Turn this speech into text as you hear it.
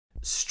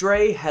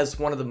Stray has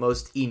one of the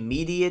most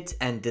immediate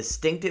and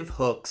distinctive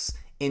hooks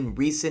in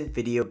recent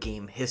video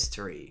game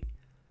history.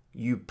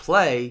 You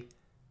play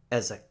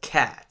as a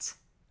cat.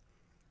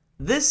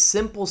 This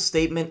simple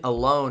statement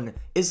alone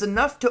is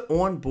enough to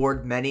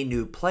onboard many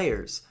new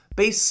players,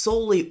 based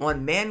solely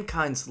on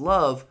mankind's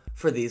love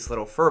for these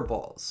little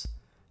furballs.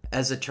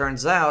 As it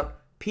turns out,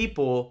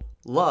 people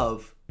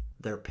love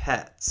their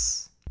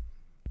pets.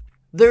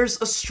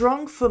 There's a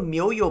strong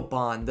familial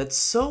bond that's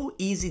so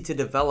easy to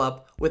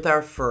develop with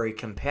our furry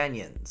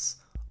companions.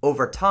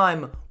 Over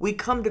time, we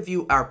come to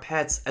view our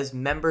pets as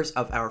members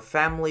of our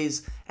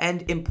families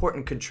and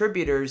important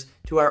contributors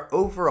to our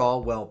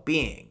overall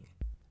well-being.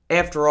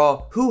 After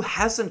all, who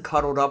hasn't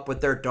cuddled up with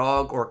their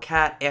dog or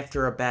cat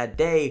after a bad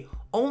day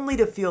only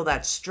to feel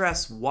that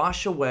stress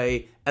wash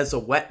away as a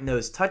wet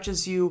nose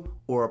touches you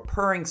or a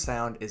purring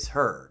sound is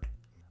heard?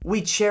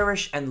 We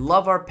cherish and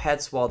love our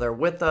pets while they're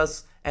with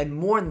us and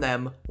mourn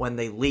them when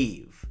they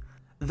leave.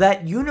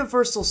 That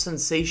universal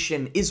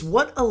sensation is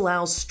what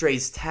allows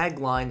Stray's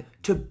tagline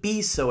to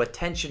be so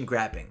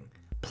attention-grabbing.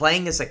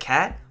 Playing as a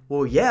cat?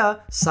 Well, yeah,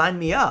 sign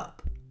me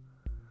up.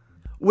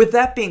 With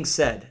that being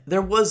said,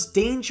 there was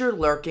danger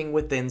lurking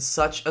within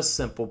such a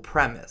simple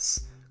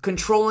premise.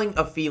 Controlling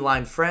a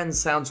feline friend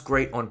sounds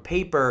great on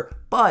paper,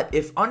 but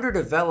if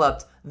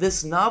underdeveloped,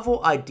 this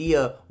novel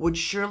idea would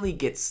surely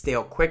get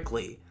stale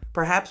quickly,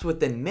 perhaps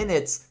within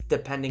minutes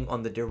depending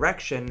on the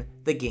direction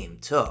the game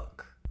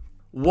took.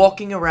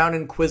 Walking around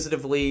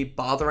inquisitively,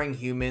 bothering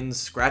humans,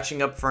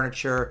 scratching up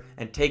furniture,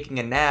 and taking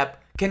a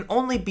nap can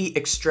only be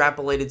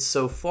extrapolated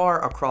so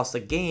far across a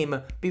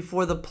game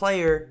before the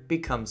player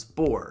becomes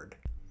bored.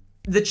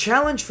 The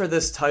challenge for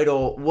this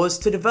title was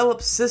to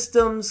develop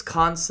systems,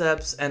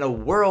 concepts, and a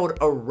world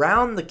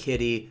around the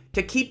kitty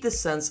to keep the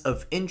sense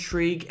of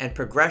intrigue and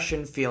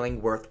progression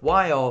feeling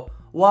worthwhile,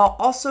 while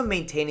also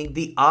maintaining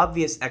the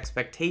obvious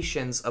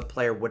expectations a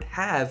player would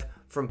have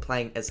from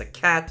playing as a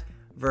cat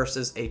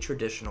versus a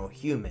traditional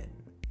human.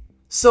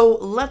 So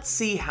let's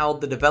see how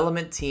the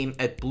development team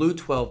at Blue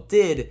 12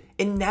 did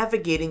in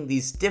navigating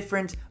these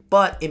different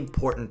but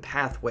important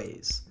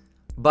pathways.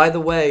 By the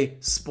way,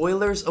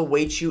 spoilers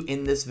await you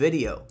in this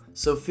video,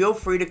 so feel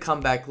free to come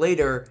back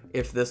later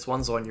if this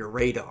one's on your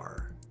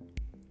radar.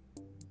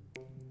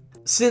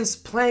 Since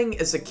playing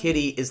as a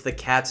kitty is the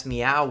cat's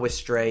meow with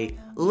Stray,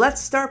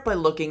 let's start by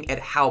looking at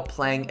how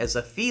playing as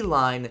a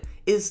feline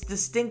is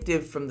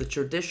distinctive from the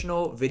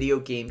traditional video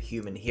game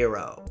human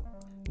hero.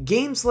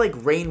 Games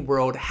like Rain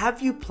World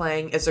have you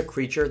playing as a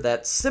creature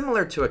that's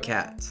similar to a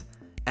cat,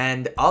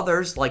 and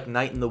others like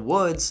Night in the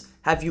Woods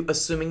have you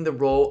assuming the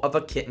role of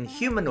a kitten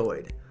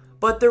humanoid,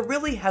 but there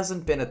really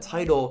hasn't been a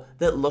title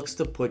that looks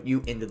to put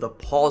you into the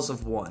paws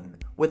of one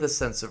with a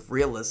sense of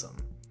realism.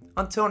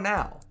 Until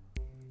now.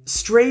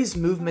 Stray's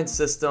movement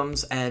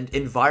systems and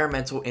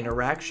environmental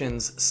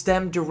interactions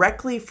stem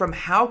directly from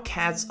how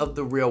cats of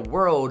the real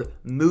world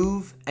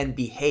move and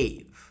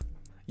behave.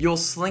 You'll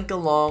slink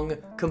along,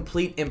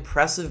 complete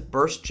impressive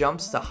burst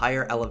jumps to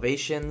higher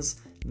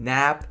elevations,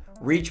 nap,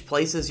 reach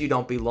places you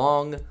don't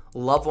belong,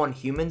 love on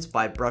humans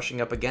by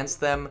brushing up against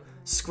them,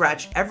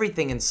 scratch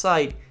everything in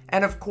sight,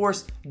 and of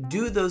course,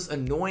 do those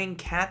annoying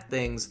cat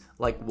things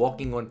like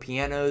walking on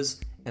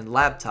pianos and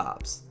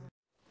laptops.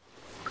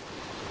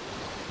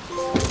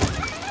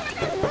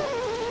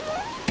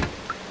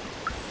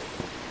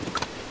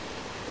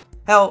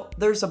 Hell,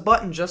 there's a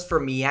button just for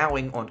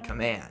meowing on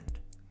command.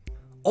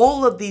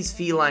 All of these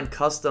feline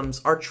customs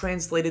are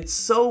translated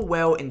so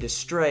well into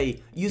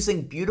Stray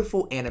using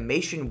beautiful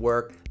animation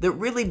work that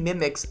really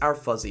mimics our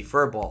fuzzy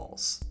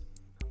furballs.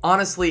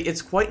 Honestly,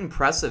 it's quite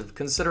impressive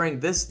considering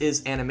this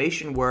is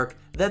animation work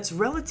that's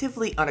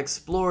relatively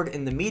unexplored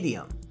in the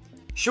medium.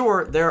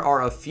 Sure, there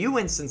are a few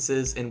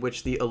instances in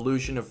which the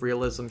illusion of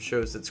realism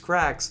shows its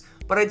cracks,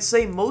 but I'd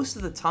say most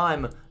of the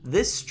time,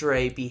 this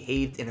Stray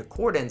behaved in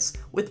accordance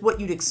with what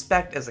you'd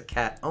expect as a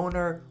cat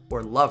owner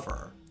or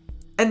lover.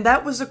 And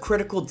that was a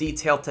critical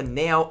detail to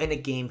nail in a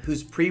game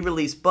whose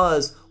pre-release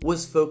buzz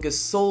was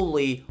focused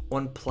solely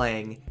on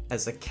playing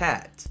as a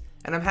cat,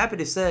 and I'm happy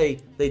to say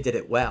they did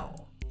it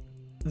well.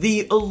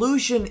 The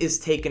illusion is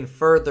taken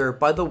further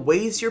by the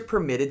ways you're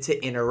permitted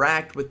to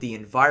interact with the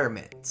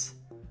environment.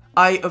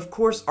 I, of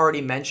course,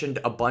 already mentioned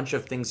a bunch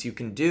of things you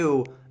can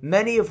do,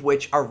 many of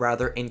which are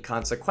rather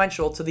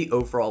inconsequential to the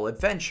overall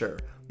adventure,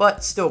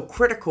 but still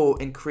critical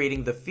in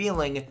creating the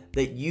feeling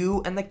that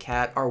you and the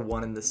cat are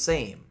one and the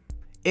same.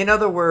 In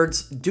other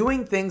words,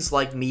 doing things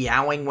like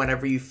meowing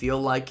whenever you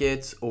feel like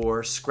it,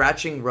 or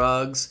scratching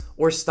rugs,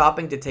 or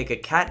stopping to take a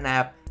cat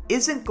nap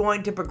isn't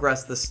going to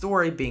progress the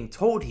story being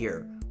told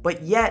here,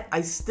 but yet I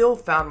still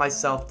found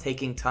myself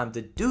taking time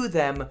to do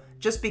them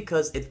just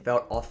because it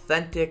felt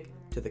authentic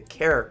to the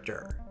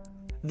character.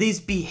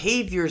 These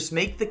behaviors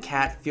make the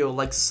cat feel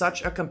like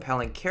such a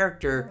compelling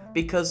character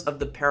because of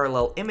the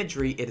parallel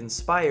imagery it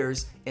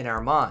inspires in our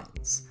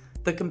minds.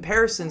 The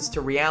comparisons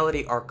to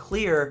reality are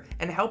clear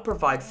and help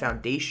provide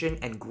foundation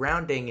and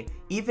grounding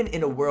even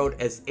in a world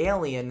as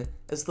alien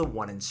as the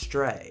one in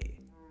Stray.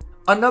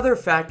 Another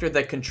factor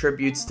that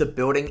contributes to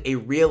building a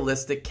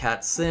realistic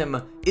cat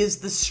sim is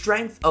the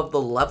strength of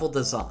the level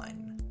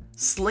design.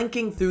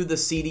 Slinking through the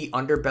seedy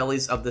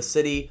underbellies of the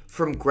city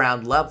from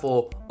ground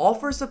level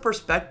offers a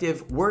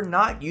perspective we're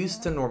not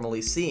used to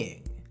normally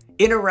seeing.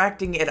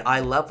 Interacting at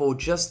eye level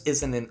just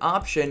isn't an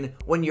option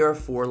when you're a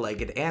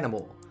four-legged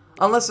animal,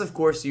 unless of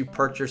course you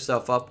perch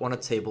yourself up on a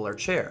table or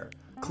chair,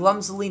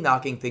 clumsily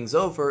knocking things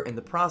over in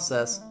the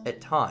process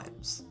at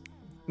times.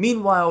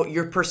 Meanwhile,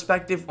 your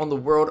perspective on the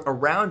world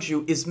around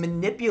you is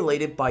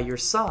manipulated by your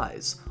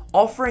size,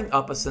 offering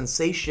up a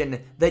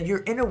sensation that you're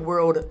in a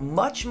world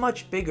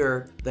much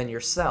bigger than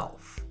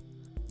yourself.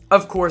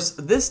 Of course,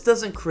 this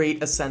doesn't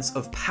create a sense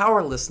of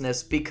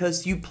powerlessness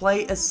because you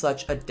play as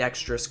such a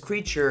dexterous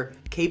creature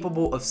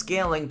capable of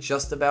scaling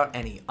just about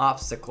any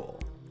obstacle.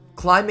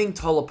 Climbing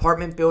tall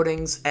apartment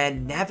buildings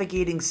and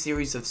navigating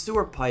series of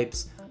sewer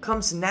pipes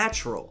comes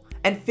natural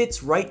and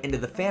fits right into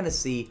the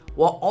fantasy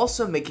while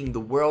also making the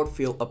world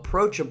feel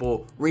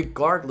approachable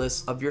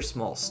regardless of your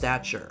small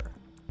stature.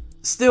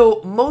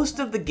 Still, most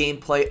of the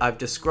gameplay I've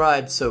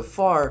described so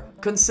far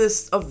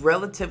consists of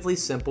relatively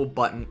simple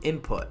button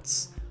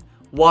inputs.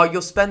 While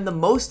you'll spend the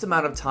most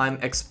amount of time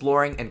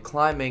exploring and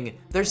climbing,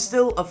 there's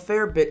still a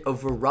fair bit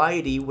of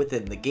variety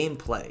within the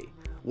gameplay,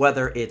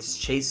 whether it's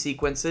chase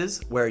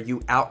sequences where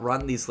you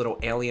outrun these little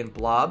alien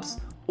blobs,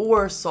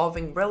 or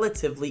solving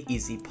relatively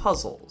easy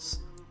puzzles.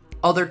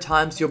 Other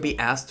times you'll be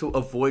asked to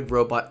avoid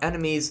robot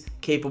enemies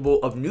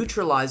capable of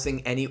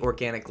neutralizing any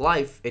organic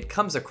life it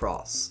comes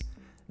across.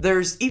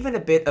 There's even a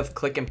bit of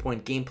click and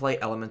point gameplay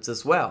elements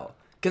as well,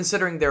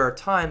 considering there are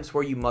times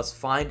where you must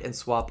find and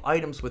swap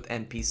items with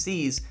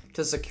NPCs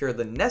to secure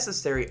the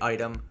necessary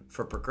item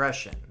for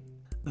progression.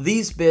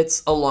 These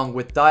bits, along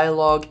with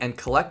dialogue and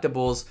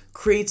collectibles,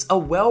 creates a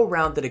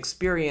well-rounded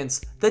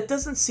experience that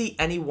doesn't see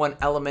any one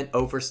element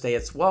overstay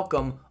its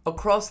welcome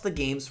across the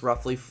game's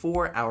roughly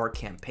 4-hour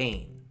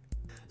campaign.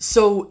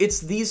 So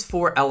it's these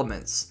four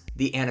elements,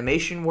 the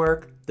animation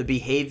work, the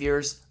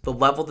behaviors, the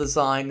level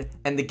design,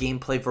 and the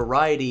gameplay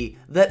variety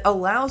that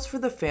allows for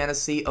the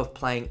fantasy of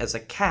playing as a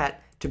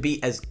cat to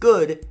be as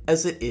good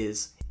as it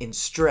is in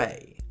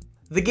Stray.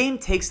 The game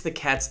takes the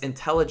cat's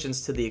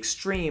intelligence to the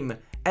extreme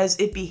as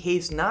it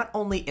behaves not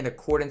only in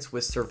accordance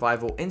with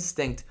survival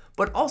instinct,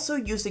 but also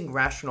using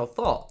rational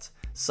thought,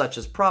 such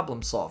as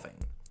problem solving.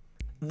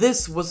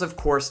 This was of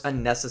course a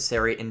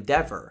necessary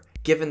endeavor,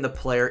 given the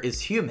player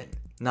is human,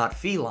 not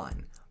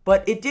feline,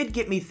 but it did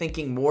get me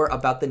thinking more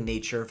about the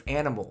nature of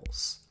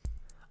animals.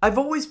 I've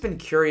always been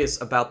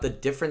curious about the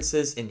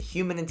differences in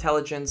human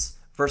intelligence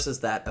versus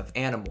that of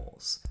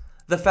animals.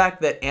 The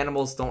fact that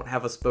animals don't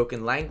have a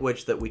spoken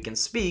language that we can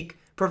speak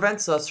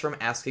prevents us from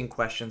asking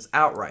questions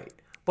outright,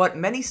 but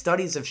many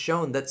studies have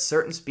shown that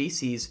certain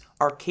species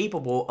are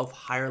capable of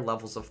higher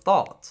levels of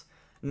thought.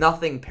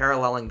 Nothing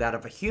paralleling that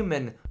of a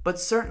human, but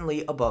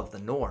certainly above the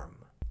norm.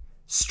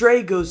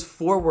 Stray goes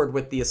forward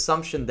with the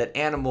assumption that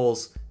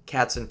animals,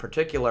 cats in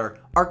particular,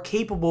 are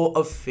capable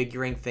of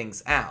figuring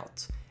things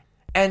out.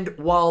 And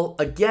while,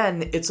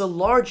 again, it's a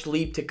large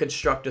leap to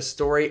construct a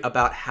story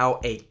about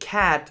how a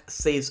cat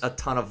saves a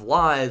ton of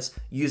lives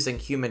using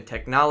human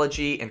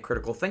technology and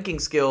critical thinking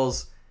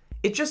skills,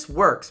 it just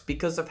works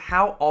because of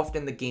how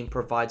often the game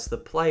provides the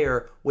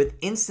player with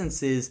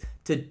instances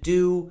to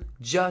do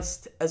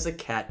just as a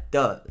cat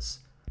does.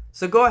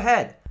 So go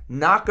ahead,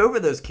 knock over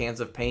those cans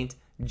of paint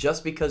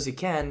just because you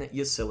can,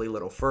 you silly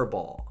little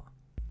furball.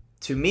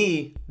 To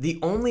me, the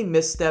only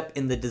misstep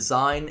in the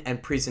design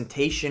and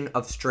presentation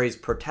of Stray's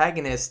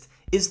protagonist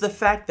is the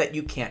fact that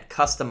you can't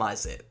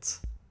customize it.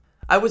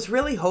 I was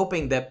really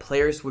hoping that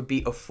players would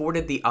be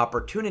afforded the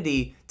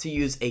opportunity to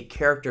use a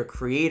character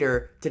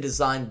creator to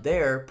design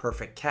their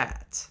perfect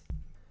cat.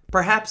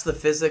 Perhaps the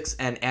physics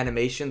and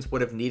animations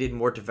would have needed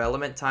more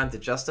development time to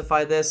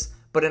justify this,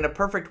 but in a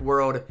perfect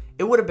world,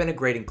 it would have been a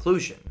great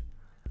inclusion.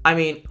 I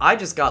mean, I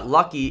just got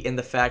lucky in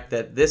the fact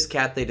that this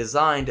cat they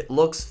designed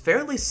looks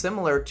fairly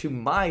similar to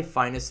my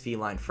finest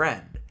feline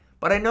friend,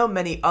 but I know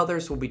many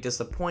others will be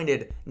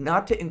disappointed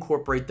not to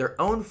incorporate their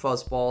own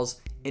fuzzballs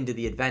into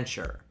the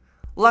adventure.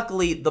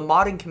 Luckily, the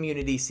modding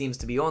community seems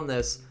to be on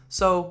this,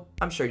 so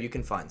I'm sure you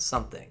can find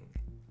something.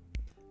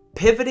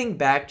 Pivoting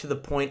back to the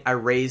point I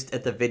raised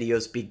at the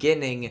video's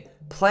beginning,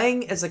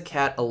 playing as a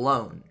cat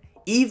alone,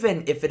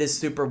 even if it is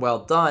super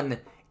well done,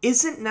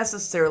 isn't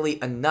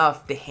necessarily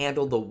enough to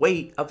handle the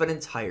weight of an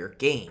entire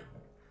game.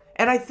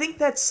 And I think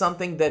that's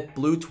something that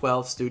Blue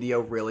 12 Studio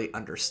really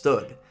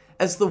understood,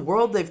 as the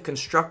world they've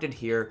constructed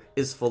here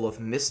is full of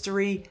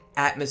mystery,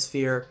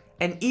 atmosphere,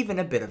 and even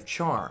a bit of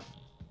charm.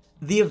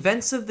 The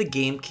events of the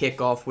game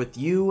kick off with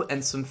you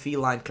and some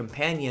feline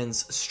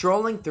companions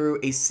strolling through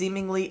a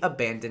seemingly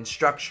abandoned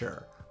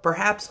structure,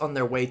 perhaps on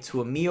their way to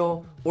a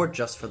meal or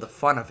just for the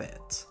fun of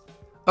it.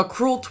 A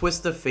cruel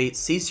twist of fate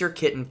sees your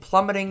kitten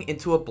plummeting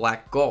into a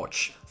black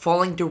gulch,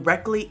 falling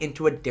directly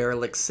into a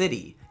derelict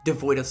city,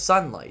 devoid of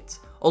sunlight,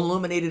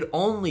 illuminated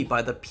only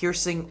by the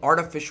piercing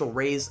artificial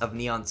rays of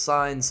neon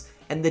signs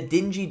and the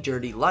dingy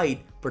dirty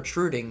light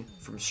protruding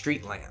from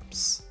street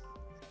lamps.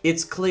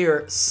 It's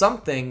clear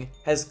something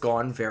has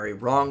gone very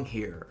wrong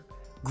here.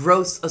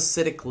 Gross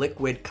acidic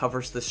liquid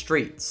covers the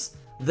streets.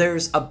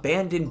 There's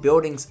abandoned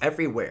buildings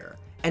everywhere,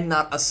 and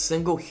not a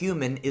single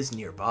human is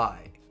nearby.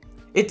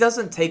 It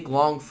doesn't take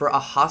long for a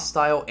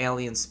hostile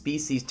alien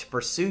species to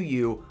pursue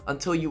you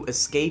until you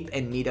escape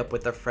and meet up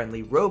with a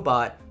friendly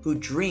robot who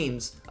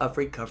dreams of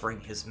recovering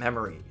his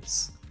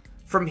memories.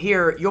 From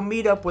here, you'll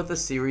meet up with a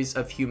series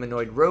of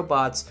humanoid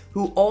robots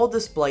who all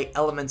display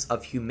elements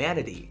of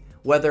humanity,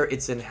 whether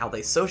it's in how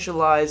they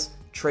socialize,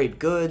 trade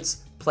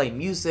goods, play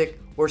music,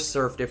 or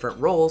serve different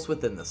roles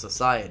within the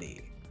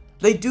society.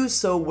 They do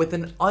so with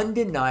an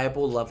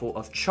undeniable level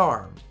of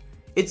charm.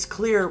 It's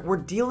clear we're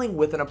dealing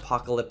with an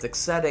apocalyptic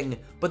setting,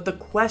 but the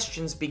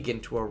questions begin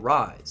to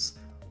arise.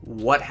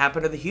 What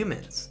happened to the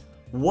humans?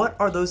 What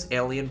are those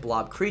alien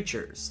blob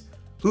creatures?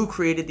 Who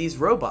created these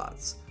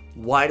robots?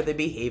 Why do they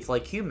behave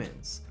like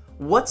humans?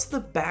 What's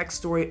the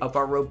backstory of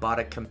our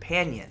robotic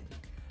companion?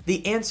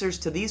 The answers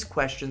to these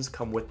questions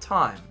come with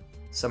time.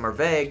 Some are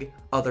vague,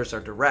 others are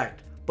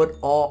direct, but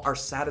all are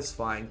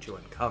satisfying to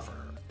uncover.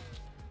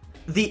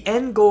 The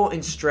end goal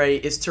in Stray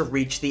is to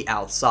reach the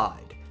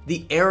outside,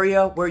 the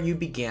area where you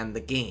began the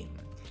game.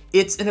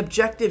 It's an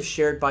objective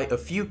shared by a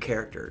few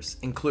characters,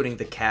 including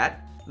the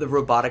cat, the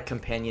robotic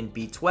companion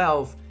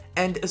B12,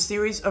 and a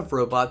series of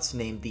robots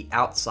named the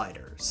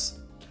Outsiders.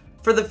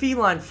 For the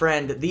feline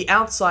friend, the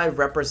outside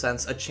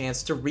represents a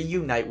chance to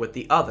reunite with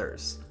the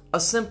others, a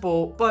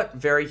simple but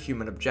very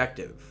human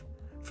objective.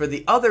 For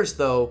the others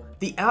though,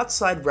 the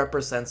outside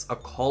represents a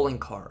calling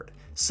card.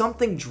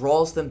 Something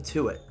draws them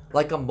to it,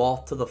 like a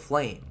moth to the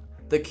flame,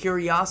 the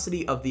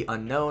curiosity of the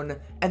unknown,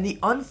 and the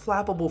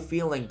unflappable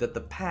feeling that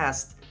the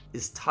past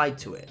is tied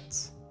to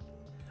it.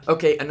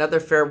 Okay, another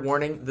fair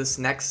warning, this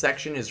next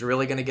section is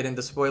really going to get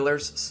into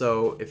spoilers,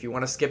 so if you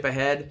want to skip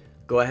ahead,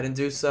 go ahead and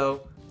do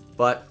so,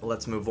 but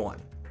let's move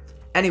on.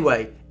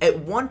 Anyway, at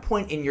one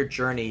point in your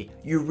journey,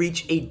 you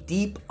reach a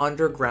deep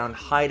underground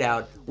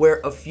hideout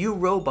where a few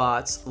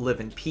robots live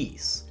in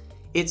peace.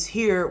 It's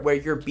here where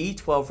your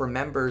B12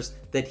 remembers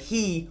that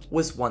he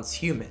was once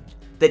human,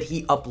 that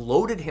he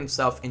uploaded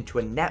himself into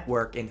a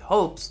network in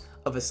hopes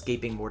of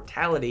escaping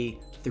mortality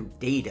through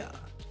data.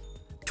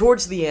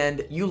 Towards the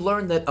end, you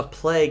learn that a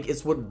plague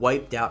is what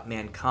wiped out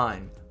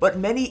mankind, but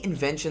many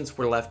inventions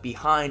were left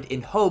behind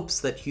in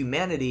hopes that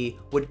humanity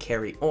would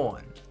carry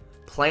on.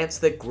 Plants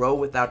that grow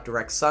without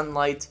direct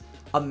sunlight,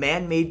 a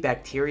man-made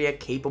bacteria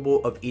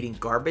capable of eating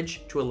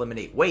garbage to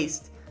eliminate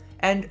waste,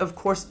 and of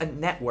course a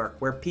network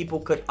where people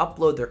could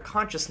upload their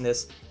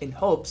consciousness in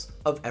hopes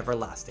of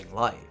everlasting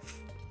life.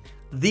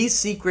 These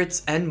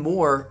secrets and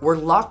more were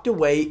locked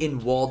away in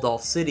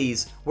walled-off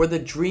cities where the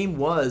dream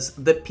was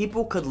that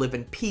people could live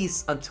in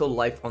peace until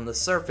life on the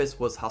surface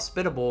was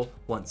hospitable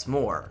once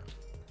more.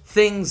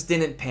 Things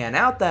didn't pan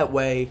out that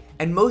way,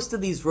 and most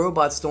of these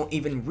robots don't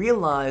even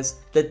realize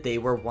that they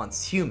were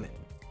once human.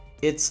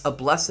 It's a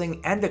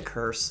blessing and a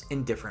curse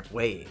in different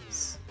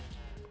ways.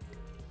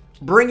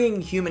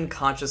 Bringing human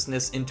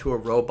consciousness into a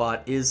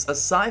robot is a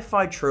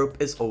sci-fi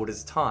trope as old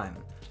as time,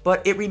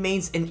 but it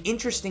remains an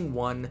interesting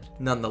one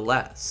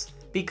nonetheless,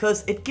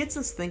 because it gets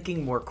us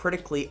thinking more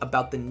critically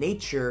about the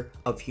nature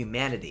of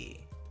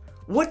humanity.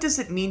 What does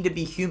it mean to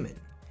be human,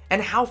 and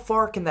how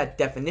far can that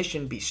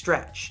definition be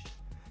stretched?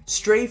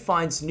 Stray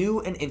finds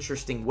new and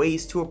interesting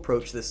ways to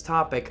approach this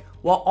topic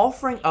while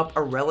offering up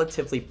a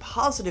relatively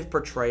positive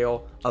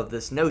portrayal of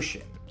this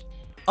notion.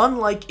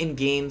 Unlike in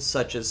games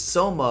such as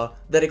Soma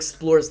that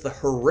explores the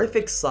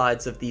horrific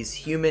sides of these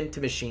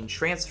human-to-machine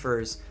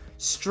transfers,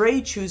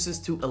 Stray chooses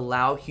to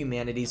allow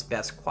humanity's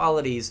best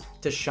qualities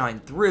to shine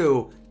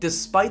through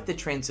despite the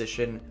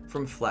transition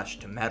from flesh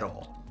to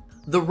metal.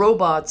 The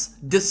robots,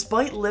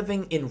 despite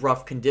living in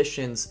rough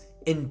conditions,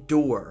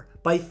 endure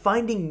by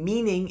finding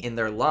meaning in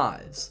their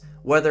lives,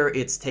 whether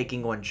it's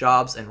taking on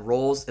jobs and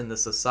roles in the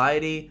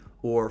society,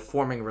 or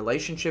forming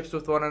relationships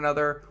with one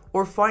another,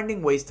 or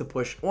finding ways to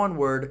push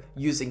onward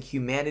using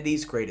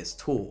humanity's greatest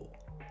tool,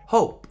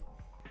 hope.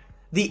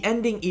 The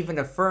ending even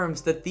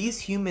affirms that these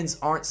humans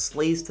aren't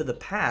slaves to the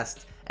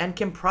past and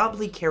can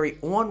probably carry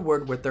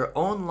onward with their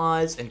own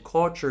lives and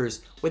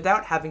cultures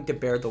without having to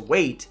bear the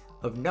weight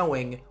of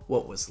knowing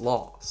what was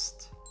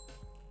lost.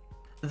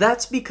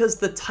 That's because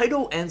the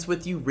title ends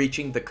with you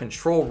reaching the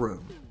control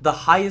room, the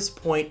highest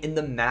point in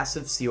the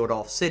massive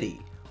sealed-off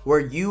city, where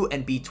you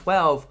and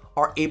B12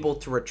 are able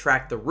to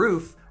retract the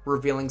roof,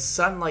 revealing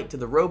sunlight to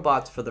the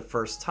robots for the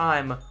first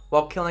time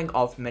while killing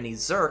off many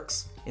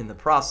Zerks in the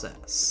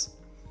process.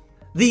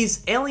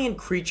 These alien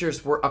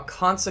creatures were a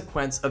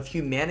consequence of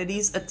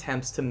humanity's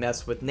attempts to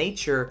mess with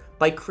nature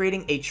by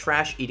creating a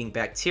trash-eating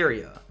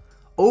bacteria.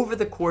 Over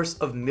the course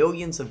of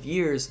millions of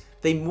years,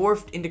 they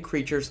morphed into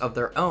creatures of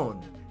their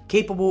own,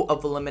 capable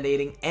of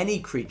eliminating any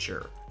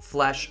creature,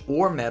 flesh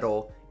or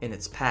metal, in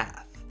its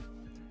path.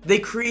 They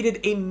created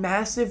a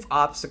massive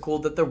obstacle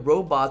that the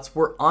robots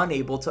were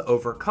unable to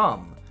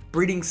overcome,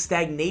 breeding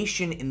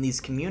stagnation in these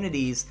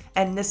communities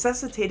and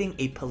necessitating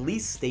a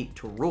police state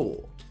to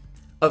rule.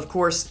 Of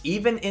course,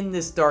 even in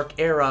this dark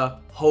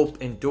era,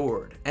 hope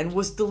endured, and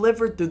was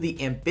delivered through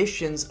the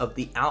ambitions of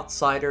the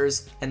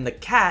outsiders and the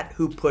cat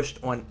who pushed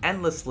on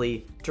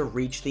endlessly to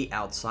reach the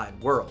outside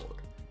world.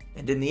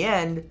 And in the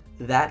end,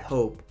 that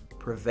hope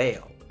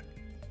prevailed.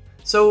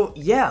 So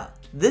yeah,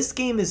 this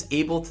game is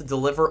able to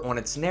deliver on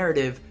its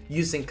narrative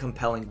using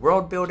compelling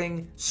world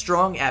building,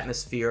 strong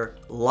atmosphere,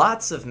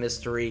 lots of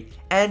mystery,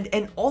 and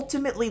an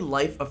ultimately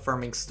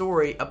life-affirming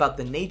story about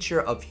the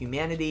nature of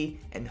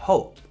humanity and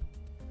hope.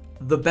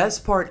 The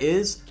best part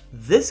is,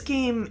 this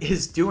game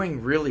is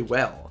doing really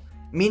well,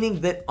 meaning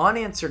that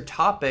unanswered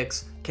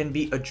topics can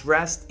be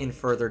addressed in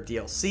further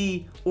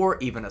DLC or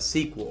even a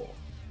sequel.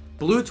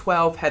 Blue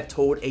 12 had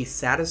told a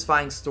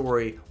satisfying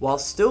story while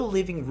still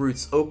leaving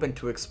routes open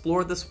to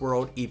explore this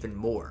world even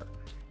more.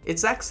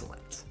 It's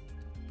excellent.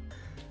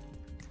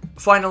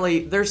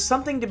 Finally, there's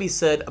something to be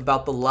said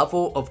about the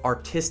level of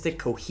artistic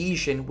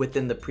cohesion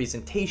within the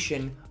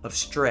presentation of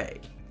Stray.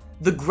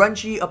 The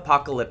grungy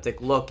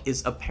apocalyptic look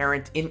is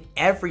apparent in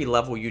every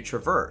level you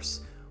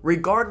traverse,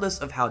 regardless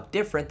of how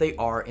different they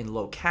are in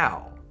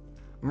locale.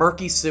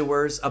 Murky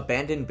sewers,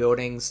 abandoned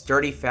buildings,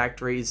 dirty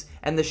factories,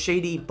 and the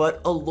shady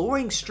but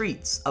alluring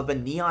streets of a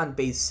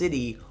neon-based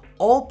city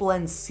all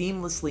blend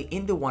seamlessly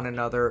into one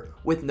another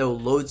with no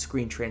load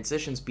screen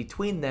transitions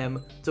between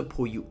them to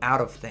pull you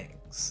out of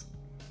things.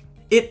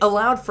 It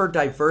allowed for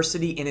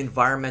diversity in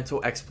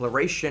environmental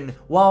exploration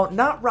while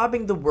not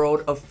robbing the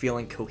world of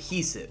feeling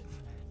cohesive.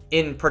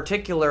 In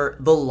particular,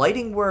 the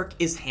lighting work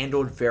is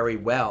handled very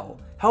well,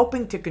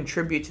 helping to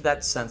contribute to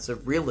that sense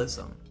of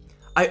realism.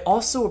 I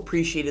also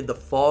appreciated the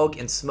fog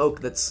and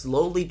smoke that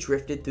slowly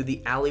drifted through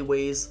the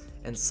alleyways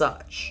and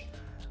such.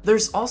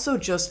 There's also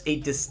just a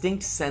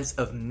distinct sense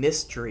of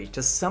mystery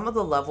to some of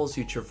the levels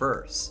you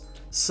traverse.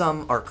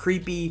 Some are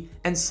creepy,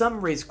 and some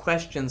raise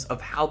questions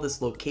of how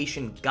this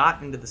location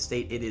got into the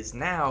state it is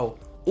now,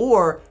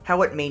 or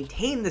how it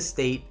maintained the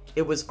state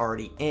it was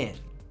already in.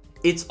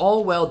 It's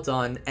all well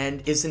done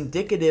and is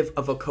indicative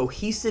of a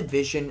cohesive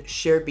vision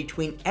shared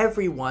between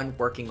everyone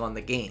working on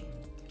the game.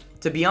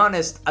 To be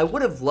honest, I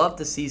would have loved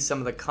to see some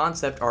of the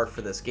concept art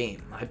for this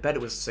game. I bet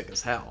it was sick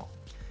as hell.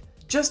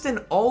 Just an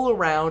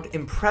all-around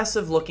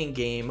impressive looking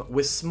game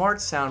with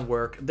smart sound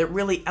work that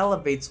really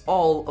elevates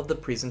all of the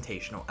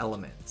presentational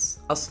elements.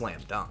 A slam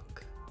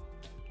dunk.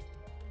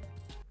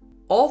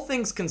 All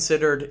things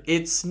considered,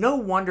 it's no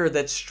wonder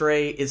that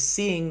Stray is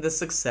seeing the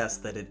success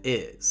that it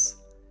is.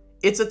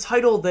 It's a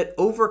title that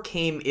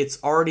overcame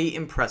its already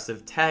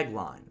impressive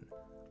tagline.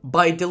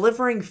 By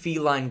delivering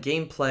feline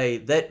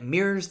gameplay that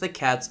mirrors the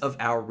cats of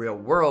our real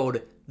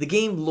world, the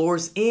game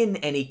lures in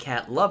any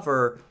cat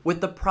lover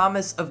with the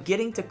promise of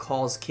getting to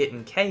cause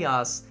kitten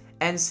chaos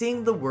and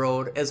seeing the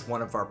world as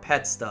one of our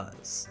pets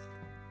does.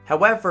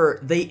 However,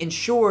 they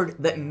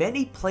ensured that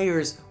many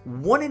players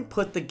wouldn't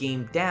put the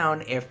game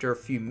down after a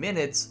few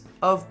minutes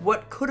of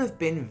what could have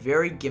been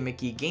very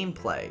gimmicky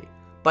gameplay,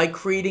 by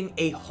creating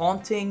a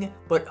haunting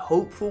but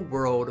hopeful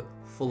world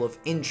full of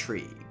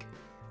intrigue.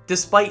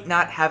 Despite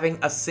not having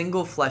a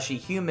single fleshy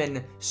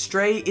human,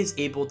 Stray is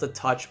able to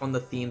touch on the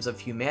themes of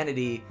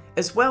humanity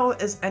as well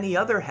as any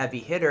other heavy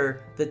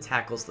hitter that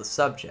tackles the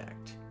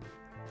subject.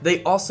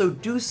 They also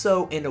do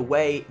so in a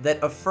way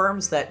that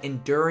affirms that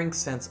enduring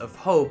sense of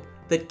hope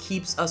that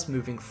keeps us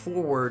moving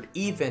forward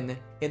even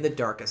in the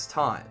darkest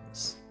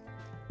times.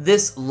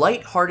 This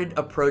light-hearted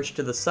approach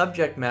to the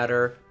subject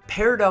matter,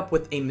 paired up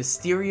with a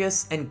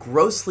mysterious and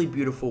grossly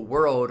beautiful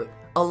world,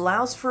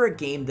 allows for a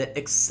game that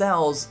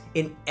excels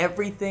in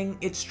everything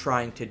it's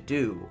trying to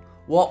do,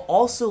 while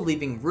also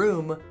leaving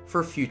room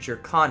for future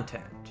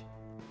content.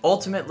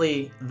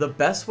 Ultimately, the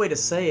best way to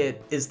say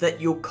it is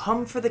that you'll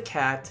come for the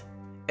cat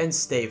and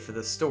stay for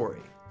the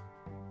story.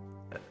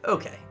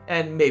 Okay,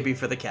 and maybe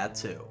for the cat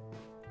too.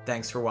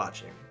 Thanks for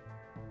watching.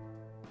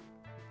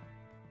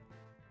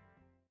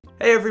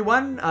 Hey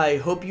everyone, I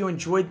hope you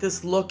enjoyed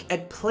this look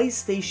at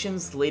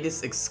PlayStation's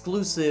latest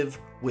exclusive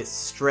with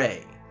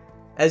Stray.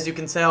 As you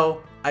can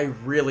tell, I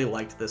really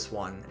liked this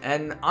one,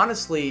 and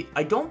honestly,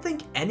 I don't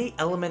think any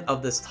element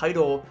of this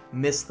title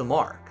missed the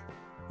mark.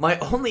 My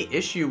only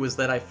issue was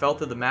that I fell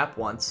through the map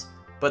once,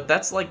 but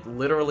that's like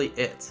literally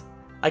it.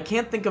 I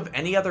can't think of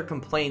any other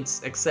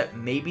complaints except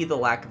maybe the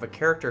lack of a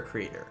character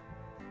creator.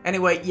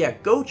 Anyway, yeah,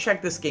 go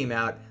check this game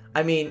out.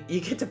 I mean, you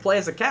get to play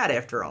as a cat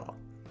after all.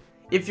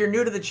 If you're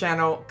new to the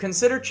channel,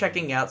 consider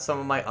checking out some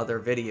of my other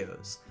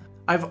videos.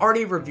 I've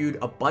already reviewed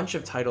a bunch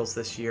of titles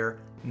this year.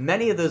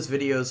 Many of those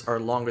videos are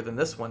longer than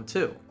this one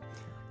too.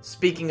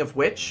 Speaking of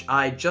which,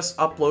 I just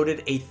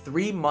uploaded a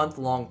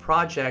 3-month-long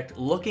project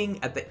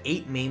looking at the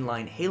 8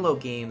 mainline Halo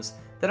games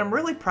that I'm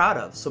really proud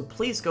of, so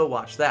please go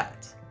watch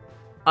that.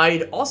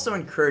 I'd also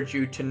encourage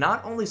you to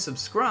not only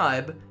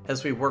subscribe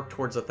as we work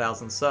towards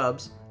 1,000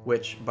 subs,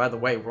 which, by the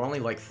way, we're only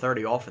like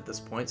 30 off at this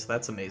point, so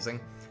that's amazing,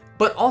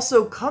 but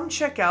also come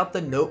check out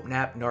the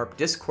NopNapNarp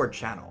Discord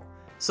channel,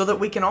 so that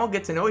we can all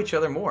get to know each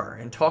other more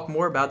and talk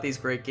more about these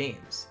great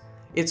games.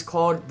 It's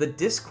called the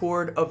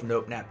Discord of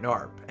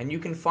NopNapNarp, and you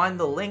can find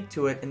the link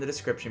to it in the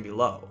description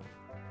below.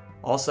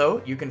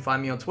 Also, you can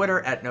find me on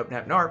Twitter at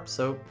NopNapNarp,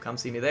 so come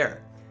see me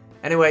there.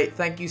 Anyway,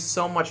 thank you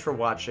so much for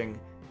watching.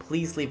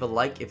 Please leave a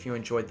like if you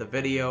enjoyed the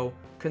video.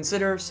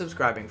 Consider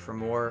subscribing for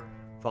more.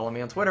 Follow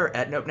me on Twitter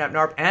at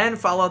NopNapNarp and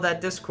follow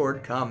that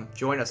Discord. Come,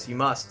 join us, you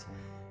must.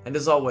 And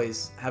as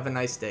always, have a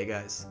nice day,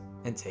 guys,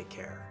 and take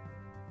care.